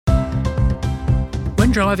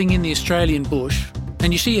When driving in the Australian bush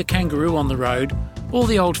and you see a kangaroo on the road, all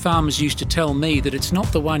the old farmers used to tell me that it's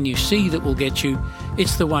not the one you see that will get you,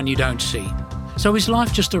 it's the one you don't see. So is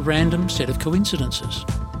life just a random set of coincidences?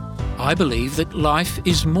 I believe that life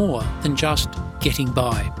is more than just getting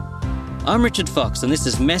by. I'm Richard Fox and this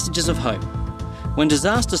is Messages of Hope. When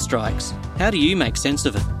disaster strikes, how do you make sense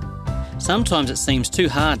of it? Sometimes it seems too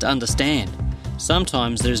hard to understand.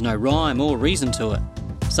 Sometimes there is no rhyme or reason to it.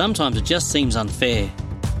 Sometimes it just seems unfair.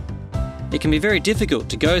 It can be very difficult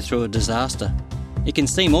to go through a disaster. It can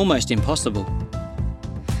seem almost impossible.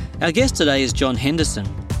 Our guest today is John Henderson.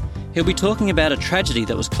 He'll be talking about a tragedy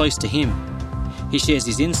that was close to him. He shares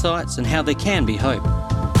his insights and how there can be hope.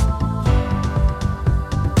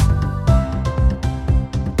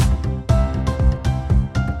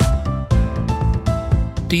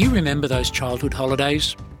 Do you remember those childhood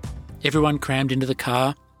holidays? Everyone crammed into the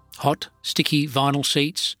car, hot, sticky vinyl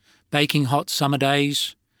seats, baking hot summer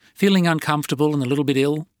days, feeling uncomfortable and a little bit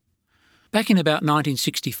ill. Back in about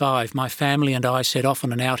 1965, my family and I set off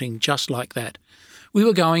on an outing just like that. We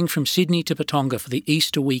were going from Sydney to Patonga for the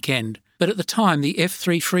Easter weekend, but at the time the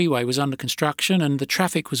F3 freeway was under construction and the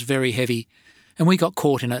traffic was very heavy, and we got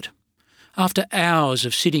caught in it. After hours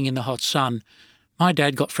of sitting in the hot sun, my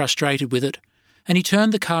dad got frustrated with it, and he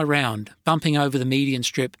turned the car round, bumping over the median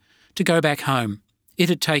strip, to go back home. It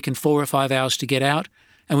had taken 4 or 5 hours to get out,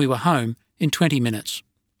 and we were home in 20 minutes.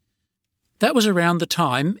 That was around the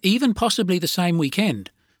time, even possibly the same weekend,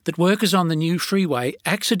 that workers on the new freeway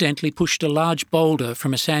accidentally pushed a large boulder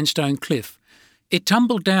from a sandstone cliff. It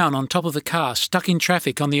tumbled down on top of a car stuck in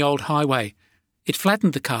traffic on the old highway. It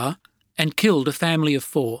flattened the car and killed a family of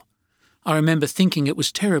 4. I remember thinking it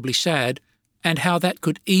was terribly sad and how that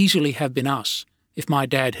could easily have been us if my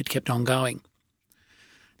dad had kept on going.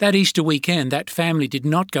 That Easter weekend, that family did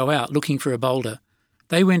not go out looking for a boulder.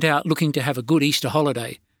 They went out looking to have a good Easter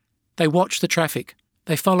holiday. They watched the traffic.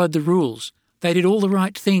 They followed the rules. They did all the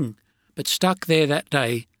right thing. But stuck there that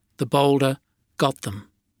day, the boulder got them.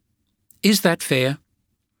 Is that fair?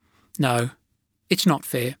 No, it's not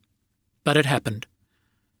fair. But it happened.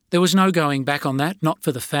 There was no going back on that, not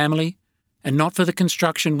for the family, and not for the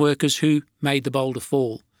construction workers who made the boulder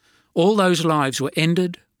fall. All those lives were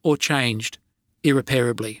ended or changed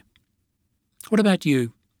irreparably. What about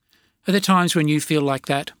you? Are there times when you feel like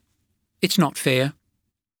that? It's not fair.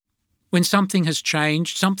 When something has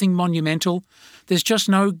changed, something monumental, there's just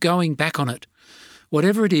no going back on it.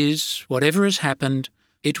 Whatever it is, whatever has happened,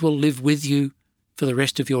 it will live with you for the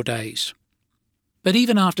rest of your days. But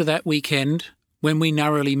even after that weekend, when we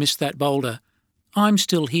narrowly missed that boulder, I'm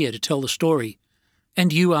still here to tell the story.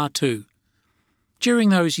 And you are too. During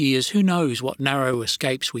those years, who knows what narrow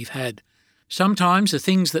escapes we've had. Sometimes the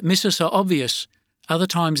things that miss us are obvious. Other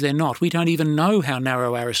times they're not. We don't even know how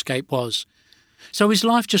narrow our escape was. So is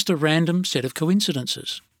life just a random set of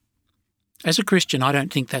coincidences? As a Christian, I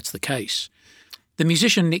don't think that's the case. The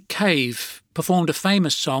musician Nick Cave performed a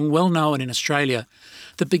famous song, well known in Australia,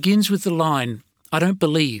 that begins with the line, "I don't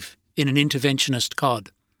believe in an interventionist God."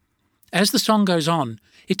 As the song goes on,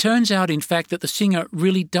 it turns out, in fact, that the singer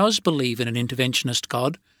really does believe in an interventionist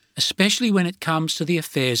God, especially when it comes to the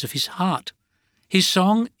affairs of his heart. His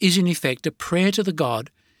song is, in effect, a prayer to the God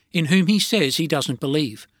in whom he says he doesn't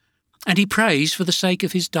believe. And he prays for the sake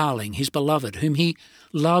of his darling, his beloved, whom he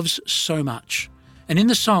loves so much. And in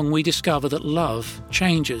the song we discover that love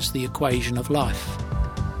changes the equation of life.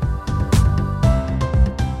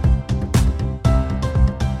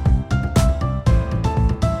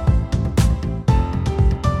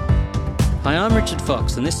 Hi, I'm Richard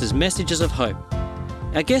Fox and this is Messages of Hope.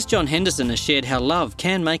 Our guest John Henderson has shared how love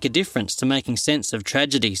can make a difference to making sense of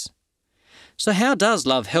tragedies. So how does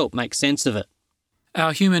love help make sense of it?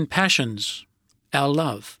 Our human passions, our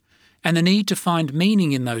love, and the need to find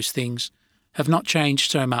meaning in those things have not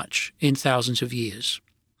changed so much in thousands of years.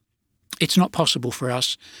 It's not possible for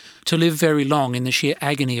us to live very long in the sheer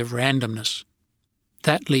agony of randomness.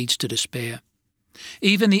 That leads to despair.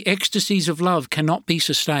 Even the ecstasies of love cannot be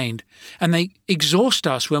sustained, and they exhaust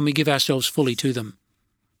us when we give ourselves fully to them.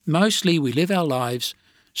 Mostly we live our lives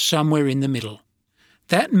somewhere in the middle.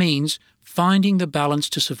 That means finding the balance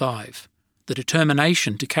to survive, the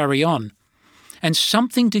determination to carry on, and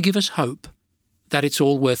something to give us hope that it's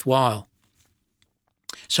all worthwhile.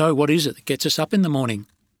 So what is it that gets us up in the morning?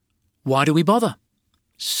 Why do we bother?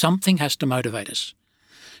 Something has to motivate us.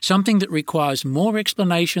 Something that requires more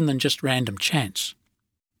explanation than just random chance.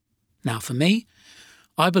 Now for me,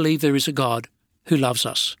 I believe there is a God who loves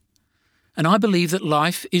us. And I believe that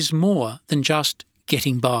life is more than just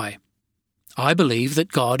getting by. I believe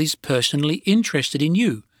that God is personally interested in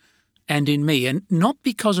you and in me, and not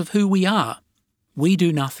because of who we are We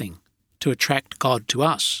do nothing to attract God to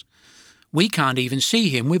us. We can't even see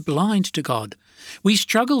him. We're blind to God. We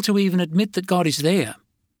struggle to even admit that God is there.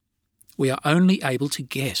 We are only able to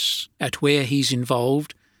guess at where he's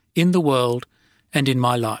involved in the world and in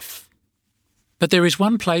my life. But there is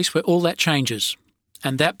one place where all that changes,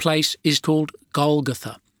 and that place is called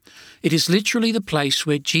Golgotha. It is literally the place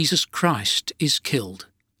where Jesus Christ is killed.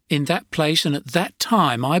 In that place and at that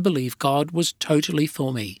time, I believe God was totally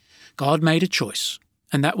for me. God made a choice,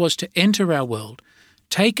 and that was to enter our world,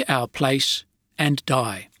 take our place, and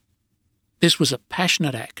die. This was a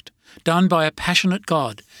passionate act, done by a passionate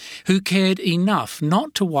God, who cared enough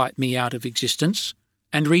not to wipe me out of existence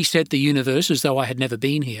and reset the universe as though I had never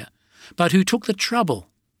been here, but who took the trouble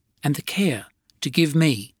and the care to give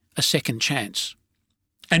me a second chance.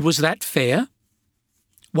 And was that fair?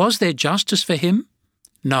 Was there justice for him?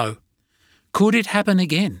 No. Could it happen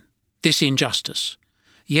again, this injustice?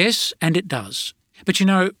 Yes, and it does. But you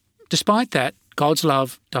know, despite that, God's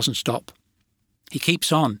love doesn't stop. He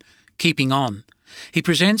keeps on, keeping on. He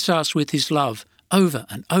presents us with his love over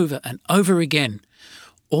and over and over again.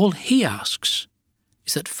 All he asks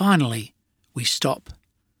is that finally we stop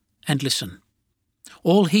and listen.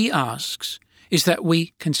 All he asks is that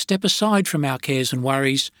we can step aside from our cares and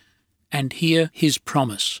worries and hear his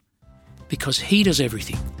promise, because he does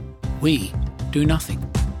everything. We do nothing.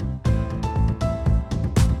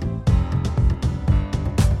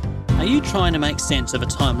 Are you trying to make sense of a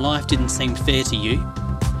time life didn't seem fair to you?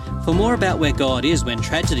 For more about where God is when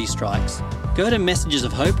tragedy strikes, go to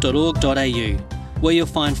messagesofhope.org.au, where you'll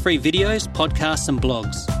find free videos, podcasts and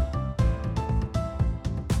blogs.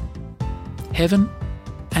 Heaven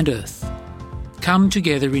and earth come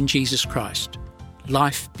together in Jesus Christ.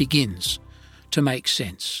 Life begins to make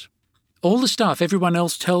sense. All the stuff everyone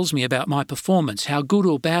else tells me about my performance, how good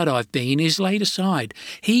or bad I've been, is laid aside.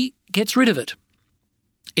 He gets rid of it.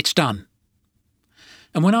 It's done.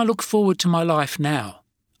 And when I look forward to my life now,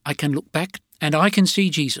 I can look back and I can see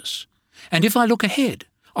Jesus. And if I look ahead,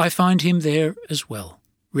 I find him there as well,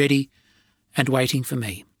 ready and waiting for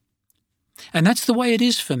me. And that's the way it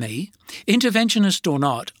is for me. Interventionist or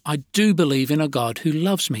not, I do believe in a God who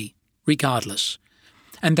loves me, regardless.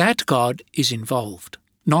 And that God is involved,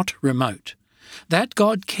 not remote. That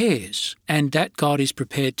God cares, and that God is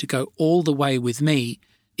prepared to go all the way with me,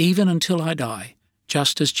 even until I die,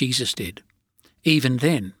 just as Jesus did. Even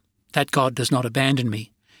then, that God does not abandon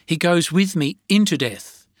me. He goes with me into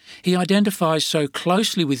death. He identifies so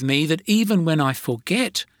closely with me that even when I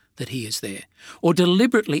forget that he is there, or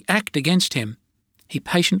deliberately act against him, he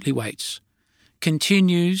patiently waits,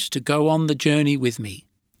 continues to go on the journey with me,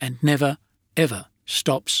 and never, ever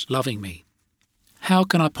stops loving me. How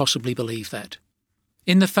can I possibly believe that?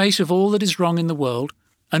 In the face of all that is wrong in the world,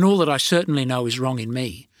 and all that I certainly know is wrong in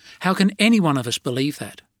me, how can any one of us believe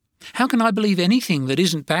that? How can I believe anything that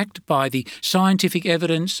isn't backed by the scientific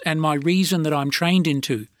evidence and my reason that I'm trained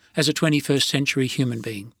into as a 21st century human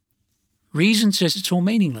being? Reason says it's all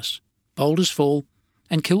meaningless. Boulders fall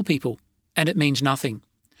and kill people, and it means nothing.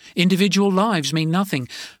 Individual lives mean nothing,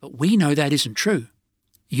 but we know that isn't true.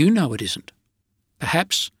 You know it isn't.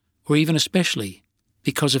 Perhaps, or even especially,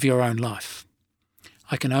 because of your own life.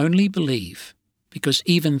 I can only believe because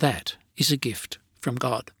even that is a gift from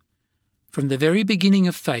God. From the very beginning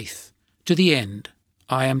of faith to the end,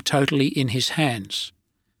 I am totally in his hands.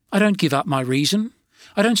 I don't give up my reason.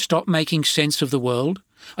 I don't stop making sense of the world.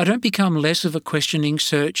 I don't become less of a questioning,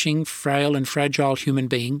 searching, frail and fragile human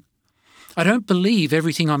being. I don't believe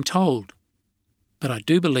everything I'm told. But I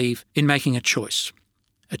do believe in making a choice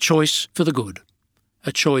for the good,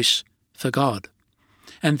 a choice for God.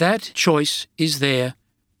 And that choice is there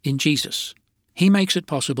in Jesus. He makes it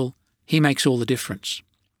possible. He makes all the difference.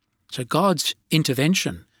 So God's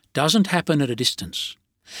intervention doesn't happen at a distance.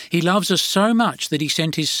 He loves us so much that he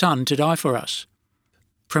sent his Son to die for us.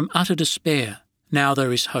 From utter despair, now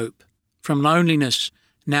there is hope. From loneliness,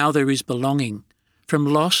 now there is belonging. From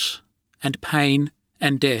loss and pain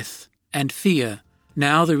and death and fear,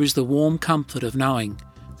 now there is the warm comfort of knowing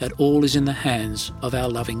that all is in the hands of our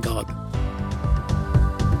loving God.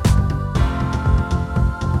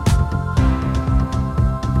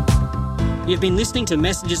 You've been listening to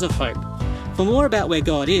Messages of Hope. For more about where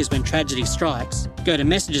God is when tragedy strikes, go to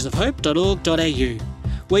messagesofhope.org.au,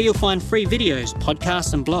 where you'll find free videos,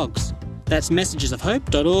 podcasts and blogs. That's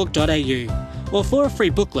messagesofhope.org.au. Or for a free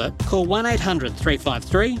booklet, call 1800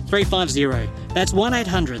 353 350. That's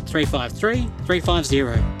 1800 353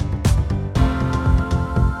 350.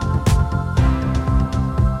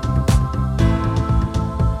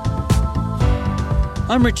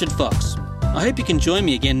 I'm Richard Fox. I hope you can join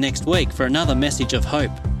me again next week for another message of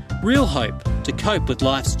hope. Real hope, to cope with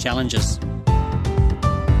life's challenges.